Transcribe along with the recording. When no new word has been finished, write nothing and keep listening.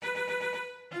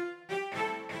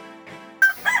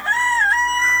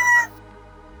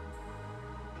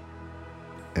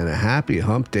and a happy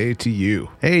hump day to you.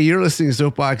 Hey, you're listening to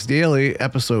Soapbox Daily,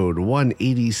 episode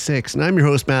 186, and I'm your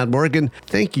host, Matt Morgan.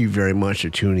 Thank you very much for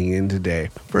tuning in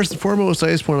today. First and foremost, I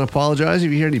just want to apologize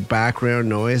if you hear any background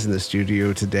noise in the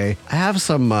studio today. I have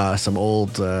some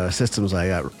old systems I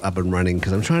got up and running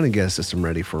because I'm trying to get a system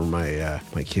ready for my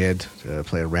kid to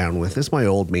play around with. This is my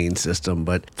old main system,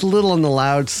 but it's a little on the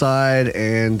loud side,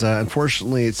 and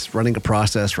unfortunately, it's running a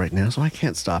process right now, so I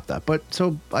can't stop that. But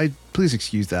so please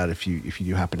excuse that if you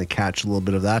do happen to catch a little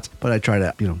bit of that. But I try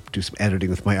to do some editing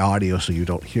with my audio so you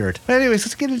don't hear it. But anyways,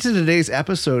 let's get into today's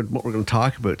episode. What we're going to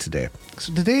talk about today.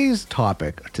 So today's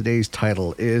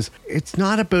title is it's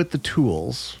not about the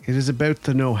tools. It is about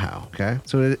the know-how. Okay,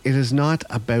 so it is not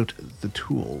about the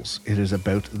tools. It is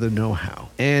about the know-how.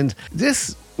 And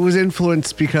this was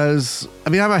influenced because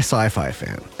I'm a sci-fi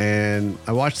fan, and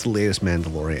I watched the latest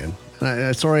Mandalorian.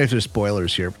 Sorry if there's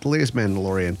spoilers here, but the latest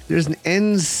Mandalorian, there's an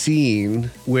end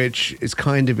scene which is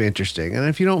kind of interesting. And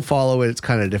if you don't follow it, it's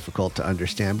kind of difficult to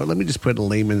understand. But let me just put it in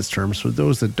layman's terms for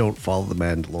those that don't follow the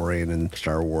Mandalorian and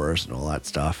Star Wars and all that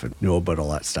stuff and know about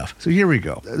all that stuff. So here we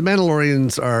go. The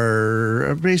Mandalorians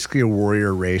are basically a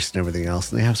warrior race and everything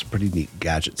else. And they have some pretty neat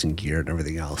gadgets and gear and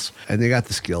everything else. And they got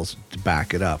the skills to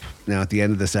back it up. Now, at the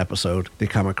end of this episode, they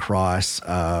come across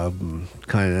kind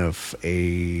of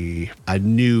a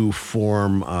new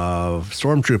form of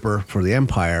stormtrooper for the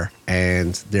Empire,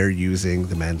 and they're using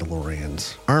the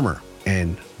Mandalorian's armor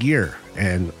and gear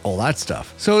and all that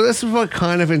stuff. So this is what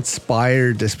kind of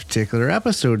inspired this particular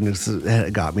episode, and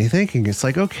it got me thinking. It's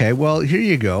like, okay, well, here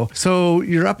you go. So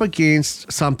you're up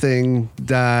against something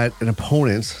that an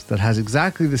opponent that has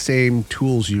exactly the same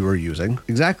tools you are using,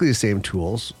 exactly the same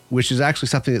tools, which is actually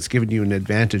something that's given you an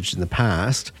advantage in the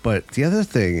past. But the other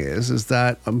thing is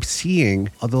that I'm seeing,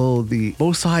 although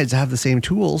both sides have the same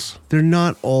tools, they're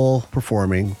not all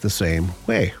performing the same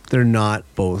way. They're not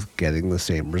both getting the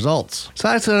same results. So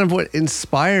that's kind of what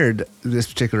inspired this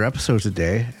particular episode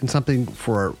today, and something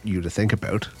for you to think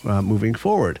about moving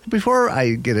forward. Before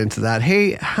I get into that,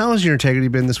 hey, how's your integrity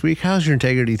been this week? How's your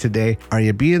integrity today? Are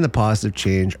you being the positive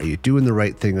change? Are you doing the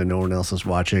right thing when no one else is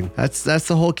watching? That's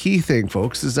the whole key thing,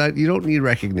 folks, is that you don't need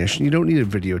recognition. You don't need it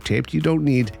videotaped. You don't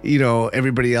need,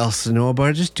 everybody else to know about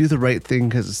it. Just do the right thing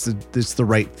because it's the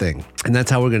right thing. And that's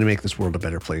how we're going to make this world a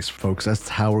better place, folks. That's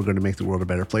how we're going to make the world a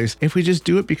better place. If we just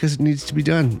do it because it needs to be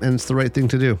done and it's the right thing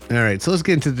to do. All right, so let's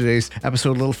get into today's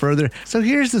episode a little further. So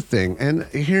here's the thing, and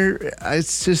here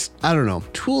it's just, I don't know.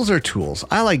 Tools are tools.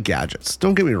 I like gadgets.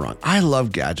 Don't get me wrong. I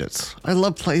love gadgets. I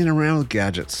love playing around with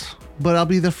gadgets. But I'll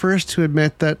be the first to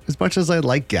admit that as much as I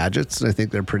like gadgets and I think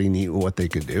they're pretty neat with what they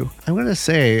could do, I'm going to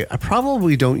say I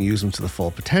probably don't use them to the full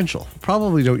potential.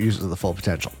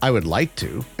 I would like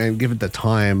to, and given the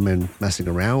time and messing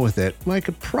around with it, I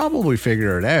could probably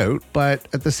figure it out. But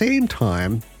at the same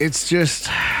time, it's just,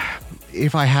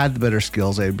 if I had the better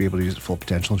skills, I'd be able to use it to full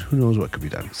potential, and who knows what could be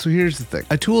done. So here's the thing.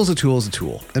 A tool is a tool is a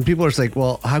tool. And people are just like,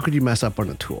 well, how could you mess up on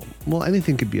a tool? Well,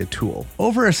 anything could be a tool.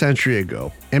 Over a century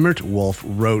ago, Emmett Wolf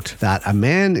wrote that a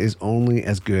man is only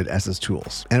as good as his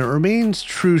tools. And it remains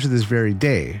true to this very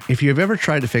day. If you have ever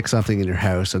tried to fix something in your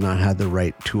house and not had the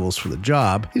right tools for the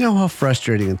job, you know how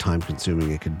frustrating and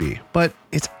time-consuming it could be. But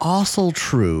it's also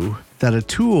true that a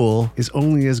tool is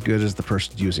only as good as the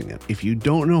person using it. If you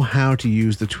don't know how to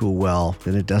use the tool well,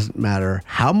 then it doesn't matter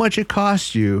how much it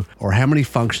costs you or how many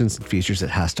functions and features it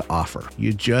has to offer.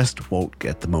 You just won't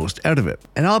get the most out of it.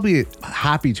 And I'll be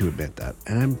happy to admit that.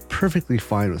 And I'm perfectly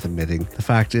fine with admitting the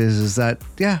fact is that,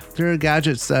 yeah, there are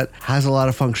gadgets that has a lot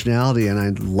of functionality and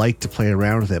I'd like to play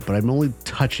around with it, but I'm only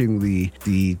touching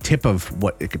the tip of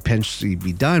what it could potentially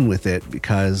be done with it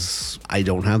because I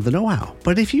don't have the know-how.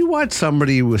 But if you want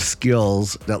somebody with skills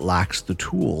that lacks the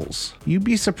tools, you'd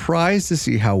be surprised to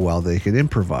see how well they can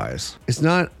improvise. It's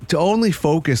not to only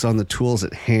focus on the tools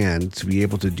at hand to be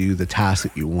able to do the task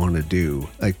that you want to do,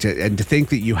 and to think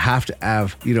that you have to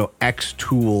have, X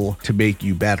tool to make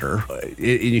you better.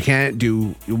 You can't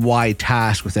do Y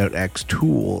task without X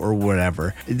tool or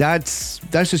whatever. That's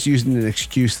just using an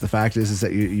excuse. The fact is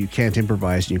that you can't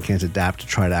improvise and you can't adapt to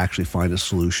try to actually find a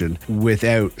solution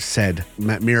without said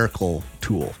miracle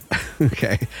tool.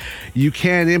 Okay. You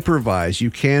can improvise,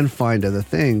 you can find other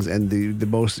things, and the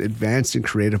most advanced and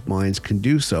creative minds can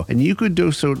do so. And you could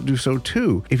do so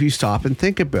too if you stop and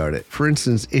think about it. For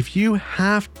instance, if you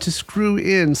have to screw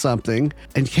in something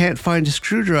and can't find a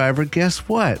screwdriver, guess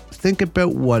what? Think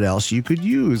about what else you could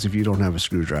use if you don't have a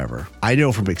screwdriver. I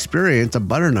know from experience a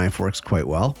butter knife works quite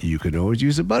well. You can always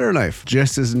use a butter knife,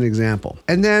 just as an example.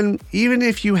 And then even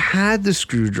if you had the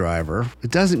screwdriver, it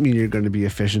doesn't mean you're going to be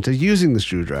efficient at using the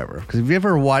screwdriver. Because if you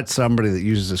ever watch somebody that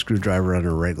uses a screwdriver on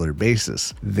a regular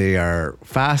basis, they are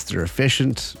fast, they're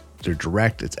efficient, they're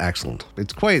direct, it's excellent.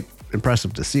 It's quite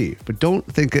impressive to see, but don't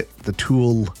think the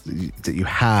tool that you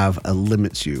have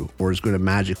limits you or is going to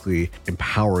magically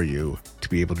empower you to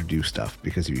be able to do stuff,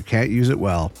 because if you can't use it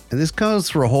well, and this goes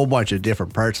for a whole bunch of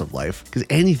different parts of life, because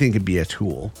anything could be a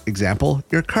tool. Example,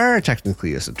 your car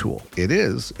technically is a tool. It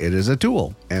is a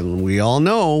tool. And we all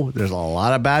know there's a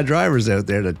lot of bad drivers out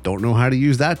there that don't know how to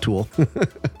use that tool.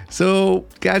 So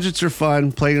gadgets are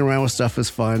fun. Playing around with stuff is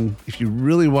fun. If you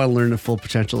really want to learn the full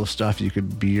potential of stuff, you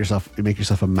could make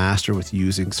yourself a master with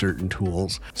using certain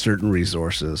tools, certain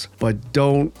resources. But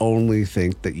don't only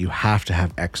think that you have to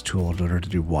have X tool in order to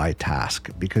do Y task,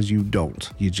 because you don't.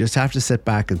 You just have to sit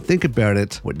back and think about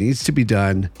it, what needs to be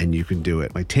done, and you can do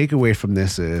it. My takeaway from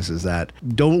this is that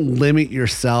don't limit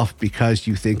yourself because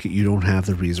you think that you don't have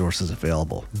the resources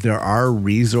available. There are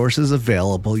resources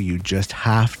available. You just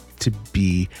have to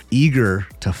be eager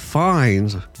to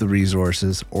find the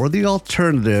resources or the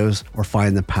alternatives or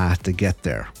find the path to get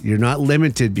there. You're not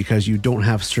limited because you don't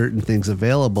have certain things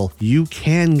available. You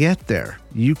can get there.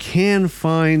 You can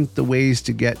find the ways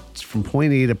to get from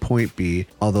point A to point B,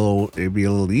 although it'd be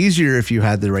a little easier if you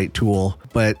had the right tool,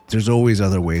 but there's always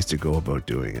other ways to go about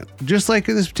doing it. Just like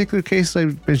in this particular case I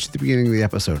mentioned at the beginning of the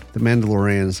episode, the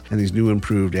Mandalorians and these new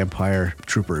improved Empire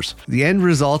troopers. The end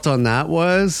result on that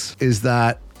is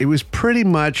that it was pretty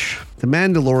much the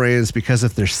Mandalorians, because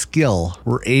of their skill,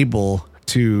 were able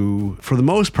to, for the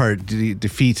most part,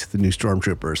 defeat the new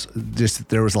stormtroopers. Just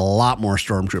there was a lot more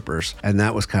stormtroopers, and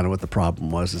that was kind of what the problem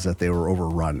was, is that they were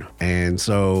overrun, and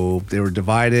so they were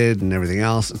divided and everything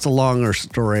else. It's a longer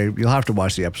story. You'll have to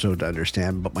watch the episode to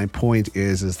understand, but my point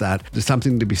is that there's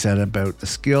something to be said about the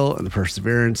skill and the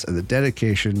perseverance and the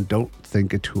dedication. Don't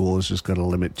think a tool is just going to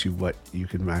limit to what you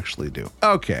can actually do.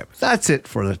 Okay, that's it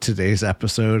for today's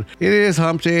episode. It is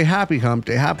hump day. Happy hump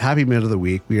day. Happy mid of the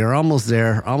week. We are almost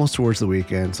there, almost towards the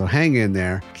weekend, so hang in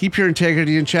there. Keep your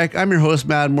integrity in check. I'm your host,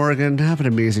 Mad Morgan. Have an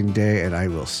amazing day, and I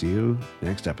will see you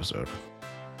next episode.